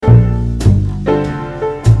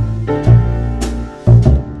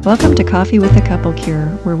Welcome to Coffee with the Couple Cure,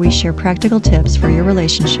 where we share practical tips for your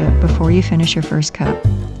relationship before you finish your first cup.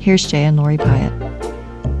 Here's Jay and Lori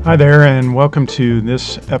Pyatt. Hi there, and welcome to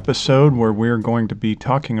this episode where we're going to be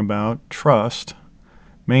talking about trust,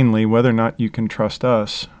 mainly whether or not you can trust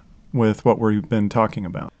us with what we've been talking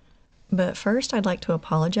about. But first, I'd like to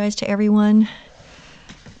apologize to everyone.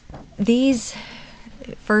 These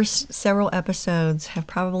first several episodes have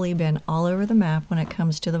probably been all over the map when it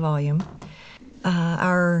comes to the volume.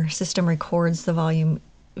 Our system records the volume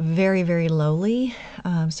very, very lowly,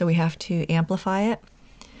 so we have to amplify it.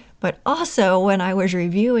 But also, when I was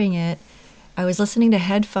reviewing it, I was listening to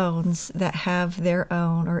headphones that have their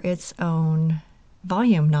own or its own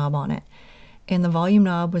volume knob on it. And the volume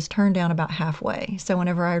knob was turned down about halfway. So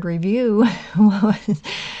whenever I'd review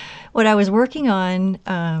what I was working on,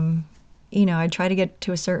 I'd try to get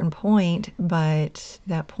to a certain point, but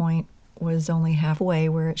that point was only halfway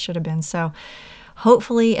where it should have been. So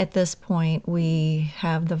hopefully at this point we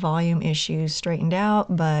have the volume issues straightened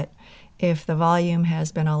out, but if the volume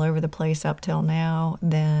has been all over the place up till now,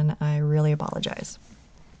 then I really apologize.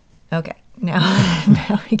 Okay,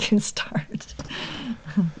 now we can start.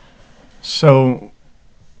 So,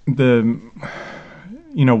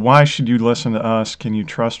 why should you listen to us? Can you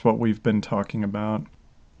trust what we've been talking about?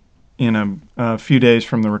 In a few days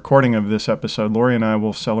from the recording of this episode, Lori and I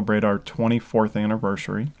will celebrate our 24th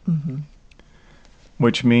anniversary,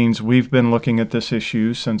 which means we've been looking at this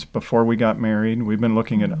issue since before we got married. We've been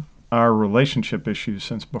looking at our relationship issues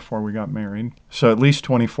since before we got married. So at least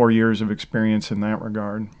 24 years of experience in that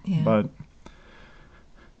regard. Yeah. But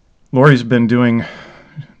Lori's been doing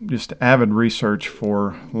just avid research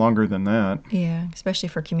for longer than that. Yeah, especially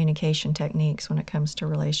for communication techniques when it comes to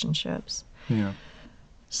relationships. Yeah.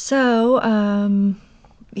 So,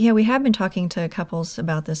 we have been talking to couples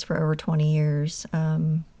about this for over 20 years,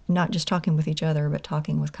 not just talking with each other, but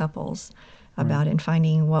talking with couples about it and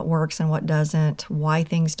finding what works and what doesn't, why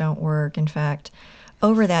things don't work. In fact,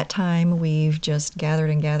 over that time, we've just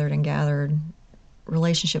gathered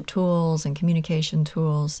relationship tools and communication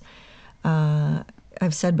tools. I've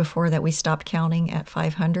said before that we stopped counting at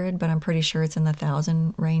 500, but I'm pretty sure it's in the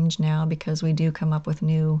 1,000 range now because we do come up with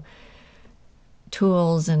new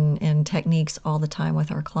tools and techniques all the time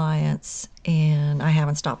with our clients, and I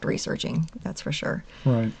haven't stopped researching, that's for sure.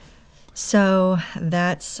 Right. So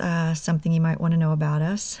that's something you might want to know about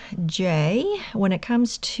us. Jay, when it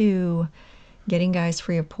comes to getting guys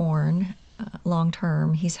free of porn long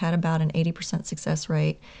term, he's had about an 80% success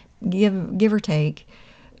rate, give or take,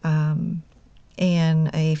 and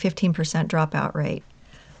a 15% dropout rate.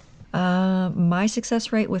 My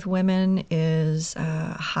success rate with women is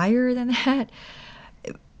higher than that.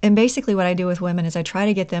 And basically what I do with women is I try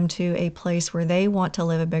to get them to a place where they want to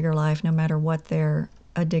live a bigger life no matter what their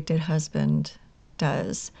addicted husband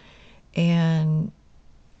does. And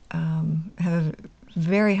have a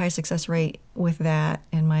very high success rate with that.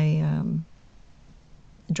 And my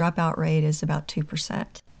dropout rate is about 2%.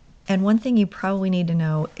 And one thing you probably need to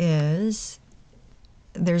know is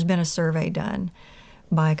there's been a survey done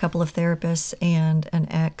by a couple of therapists and an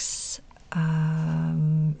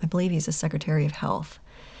I believe he's a Secretary of Health,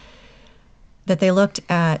 that they looked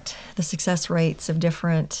at the success rates of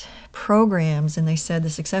different programs, and they said the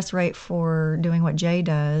success rate for doing what Jay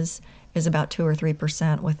does is about 2 or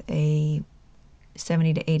 3% with a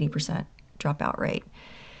 70 to 80% dropout rate.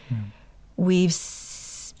 We've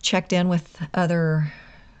checked in with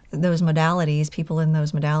those modalities, people in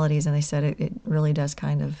those modalities, and they said it really does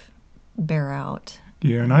kind of bear out.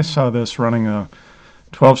 Yeah, and I saw this running a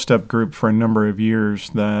 12-step group for a number of years,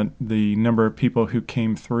 that the number of people who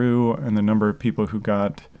came through and the number of people who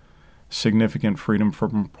got significant freedom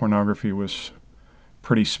from pornography was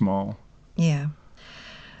pretty small. Yeah.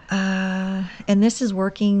 And this is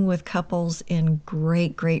working with couples in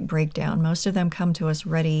great breakdown. Most of them come to us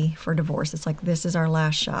ready for divorce. It's like, this is our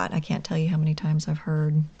last shot. I can't tell you how many times I've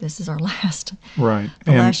heard, this is our last, right.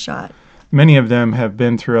 last shot. Many of them have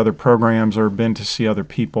been through other programs or been to see other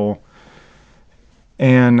people.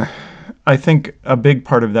 And I think a big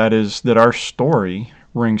part of that is that our story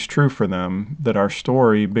rings true for them, that our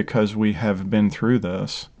story, because we have been through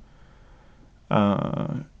this,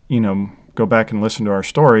 go back and listen to our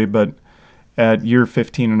story, but at year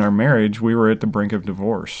 15 in our marriage, we were at the brink of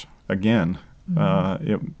divorce again.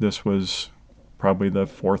 This was probably the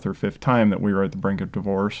 4th or 5th time that we were at the brink of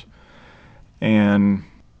divorce. And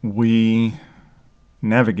we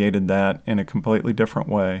navigated that in a completely different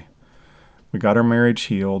way. We got our marriage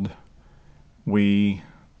healed. We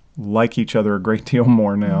like each other a great deal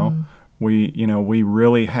more now. We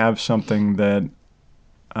really have something that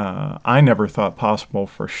I never thought possible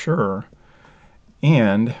for sure.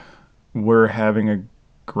 And we're having a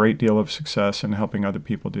great deal of success in helping other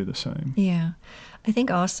people do the same. Yeah. I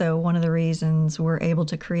think also one of the reasons we're able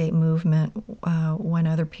to create movement when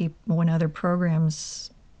other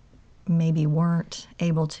programs maybe weren't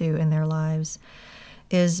able to in their lives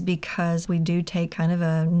is because we do take kind of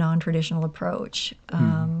a non-traditional approach.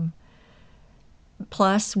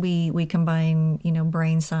 Plus, we combine,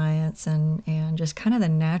 brain science and just kind of the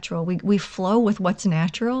natural. We flow with what's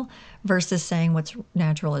natural versus saying what's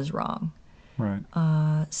natural is wrong. Right.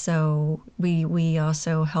 So we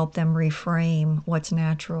also help them reframe what's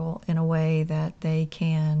natural in a way that they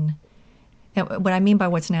can. And what I mean by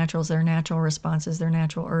what's natural is their natural responses, their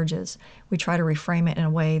natural urges. We try to reframe it in a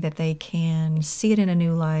way that they can see it in a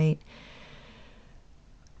new light,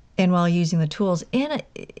 and while using the tools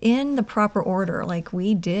in the proper order. Like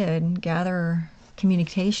we did gather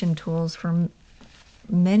communication tools for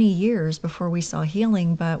many years before we saw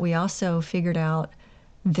healing, but we also figured out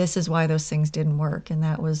this is why those things didn't work, and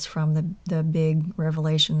that was from the big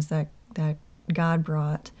revelations that God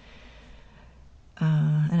brought.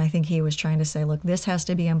 And I think he was trying to say, look, this has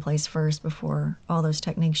to be in place first before all those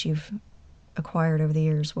techniques you've acquired over the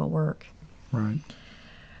years will work. Right.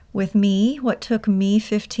 With me, what took me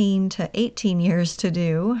 15 to 18 years to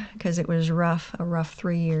do, because it was a rough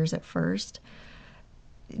 3 years at first,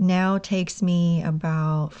 now takes me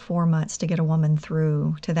about 4 months to get a woman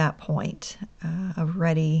through to that point of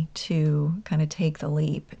ready to kind of take the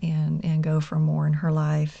leap and go for more in her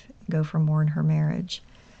life, go for more in her marriage.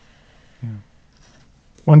 Yeah.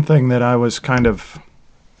 One thing that I was kind of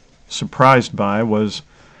surprised by was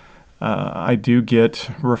I do get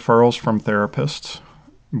referrals from therapists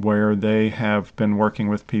where they have been working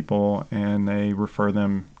with people and they refer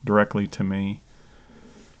them directly to me.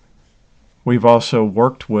 We've also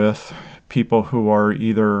worked with people who are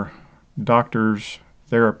either doctors,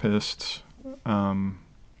 therapists,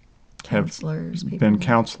 Counselors, have been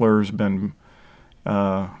counselors,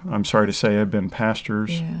 I'm sorry to say, have been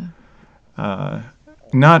pastors. Yeah.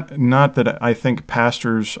 Not that I think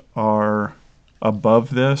pastors are above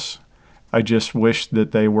this. I just wish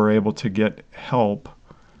that they were able to get help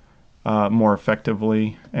more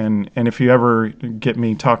effectively. And if you ever get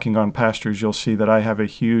me talking on pastors, you'll see that I have a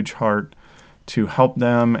huge heart to help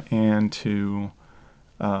them and to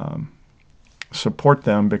support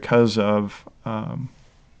them because of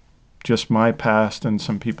just my past and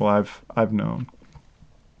some people I've known.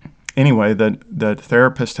 Anyway, that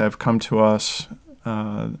therapists have come to us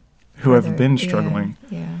who have been struggling,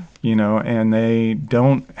 and they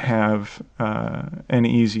don't have an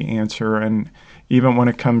easy answer. And even when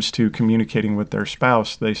it comes to communicating with their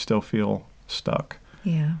spouse, they still feel stuck.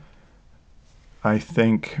 Yeah. I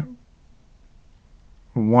think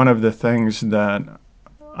one of the things that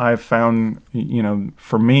I've found,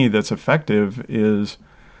 for me that's effective is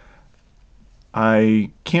I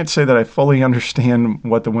can't say that I fully understand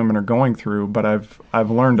what the women are going through, but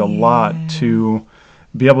I've learned a lot to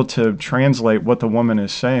be able to translate what the woman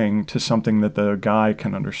is saying to something that the guy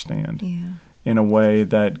can understand in a way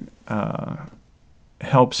that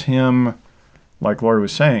helps him, like Lori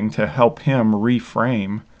was saying, to help him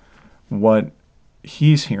reframe what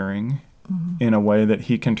he's hearing in a way that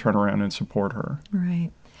he can turn around and support her. Right.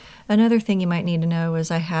 Another thing you might need to know is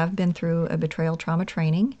I have been through a betrayal trauma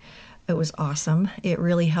training. It was awesome. It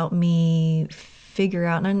really helped me figure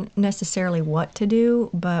out not necessarily what to do,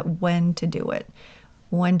 but when to do it.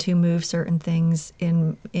 When to move certain things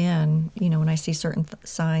in when I see certain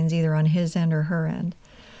signs either on his end or her end.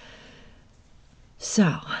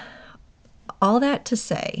 So, all that to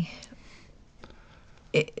say,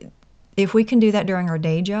 if we can do that during our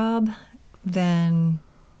day job, then,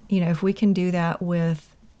 if we can do that with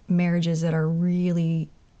marriages that are really,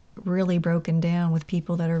 really broken down, with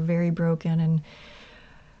people that are very broken and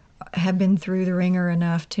have been through the ringer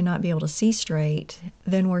enough to not be able to see straight,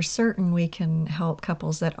 then we're certain we can help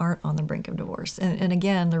couples that aren't on the brink of divorce. And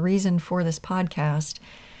again, the reason for this podcast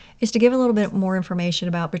is to give a little bit more information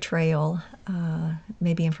about betrayal,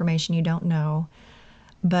 maybe information you don't know,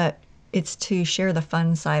 but it's to share the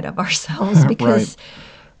fun side of ourselves because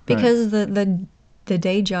the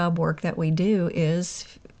day job work that we do is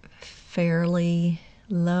fairly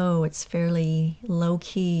low. It's fairly low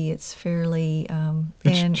key. It's fairly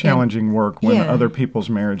it's challenging work when other people's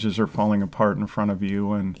marriages are falling apart in front of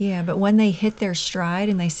you. And but when they hit their stride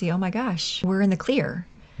and they see, oh my gosh, we're in the clear,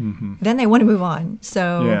 then they want to move on.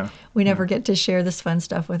 So we never get to share this fun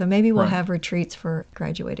stuff with them. Maybe we'll have retreats for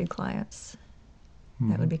graduated clients.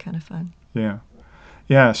 That would be kind of fun.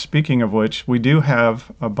 Yeah, speaking of which, we do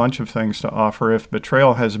have a bunch of things to offer. If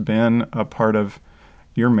betrayal has been a part of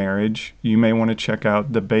your marriage, you may want to check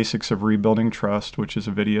out The Basics of Rebuilding Trust, which is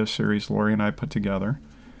a video series Lori and I put together.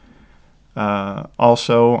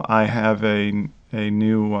 Also, I have a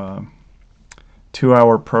new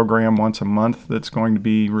 2-hour program once a month that's going to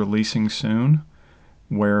be releasing soon,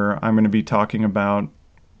 where I'm going to be talking about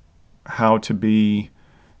how to be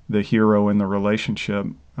the hero in the relationship.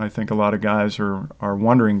 I think a lot of guys are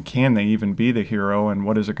wondering, can they even be the hero, and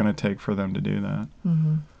what is it going to take for them to do that?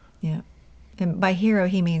 Mm-hmm. Yeah. And by hero,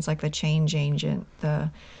 he means like the change agent,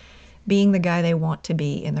 the being the guy they want to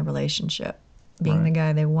be in the relationship, being the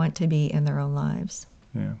guy they want to be in their own lives.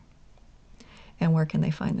 Yeah. And where can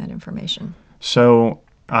they find that information? So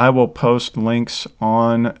I will post links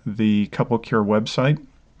on the Couple Cure website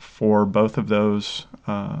for both of those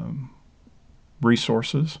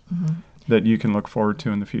resources that you can look forward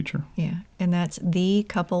to in the future. Yeah, and that's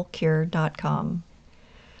thecouplecure.com.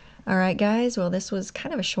 All right, guys. Well, this was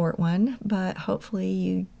kind of a short one, but hopefully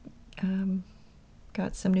you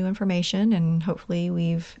got some new information, and hopefully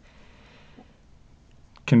we've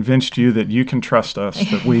convinced you that you can trust us,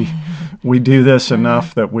 that we do this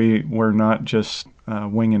enough that we're not just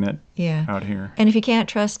winging it out here. And if you can't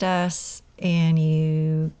trust us and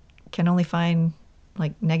you can only find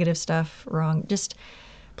like negative stuff wrong, just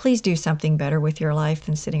please do something better with your life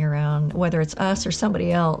than sitting around, whether it's us or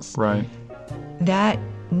somebody else. Right. That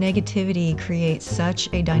negativity creates such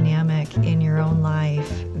a dynamic in your own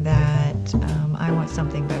life that I want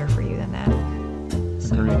something better for you than that.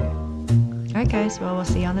 So, Agreed. all right, guys. Well, we'll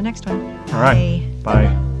see you on the next one. All right.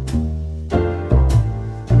 Bye.